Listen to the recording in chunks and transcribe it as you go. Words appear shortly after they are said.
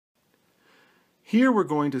Here we're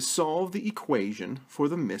going to solve the equation for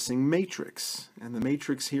the missing matrix, and the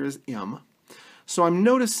matrix here is M. So I'm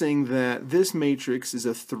noticing that this matrix is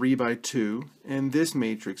a 3 by 2, and this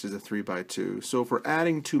matrix is a 3 by 2. So if we're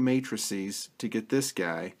adding two matrices to get this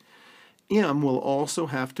guy, M will also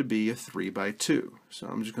have to be a 3 by 2. So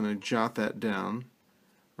I'm just going to jot that down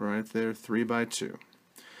right there, 3 by 2.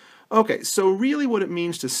 Okay, so really what it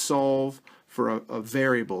means to solve for a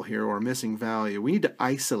variable here, or a missing value, we need to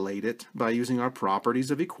isolate it by using our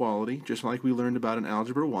properties of equality, just like we learned about in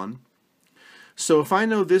Algebra 1. So if I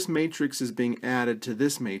know this matrix is being added to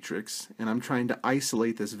this matrix, and I'm trying to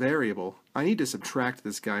isolate this variable, I need to subtract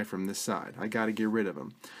this guy from this side. I got to get rid of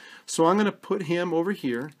him. So I'm going to put him over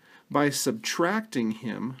here by subtracting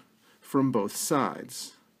him from both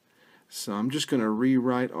sides. So I'm just going to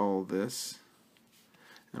rewrite all this.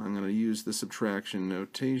 And I'm going to use the subtraction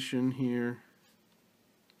notation here.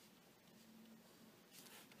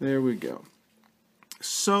 There we go.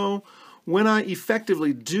 So when I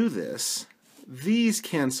effectively do this, these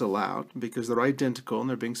cancel out because they're identical and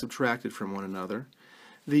they're being subtracted from one another.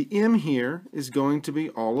 The M here is going to be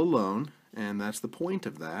all alone, and that's the point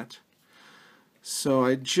of that. So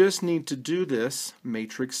I just need to do this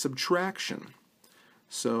matrix subtraction.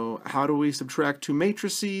 So how do we subtract two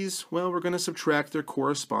matrices? Well, we're going to subtract their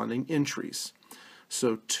corresponding entries.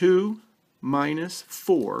 So 2 minus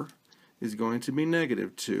 4 is going to be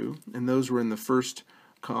negative 2, and those were in the first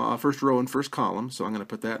row and first column, so I'm going to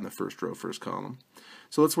put that in the first row, first column.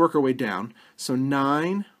 So let's work our way down. So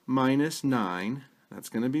 9 minus 9, that's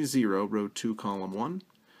going to be 0, row 2, column 1.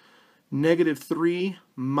 Negative 3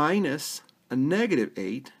 minus a negative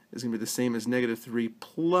 8 is going to be the same as negative 3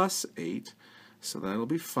 plus 8. So that'll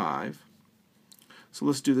be 5. So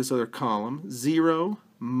let's do this other column. 0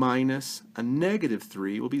 minus a negative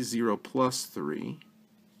 3 will be 0 plus 3.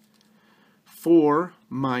 4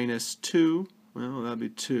 minus 2, well, that'll be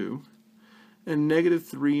 2. And negative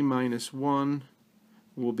 3 minus 1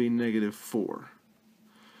 will be negative 4.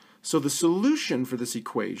 So the solution for this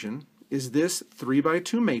equation is this 3 by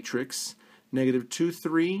 2 matrix, negative 2,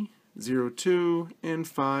 3, 0, 2, and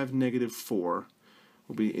 5, negative 4.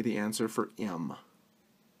 Will be the answer for M.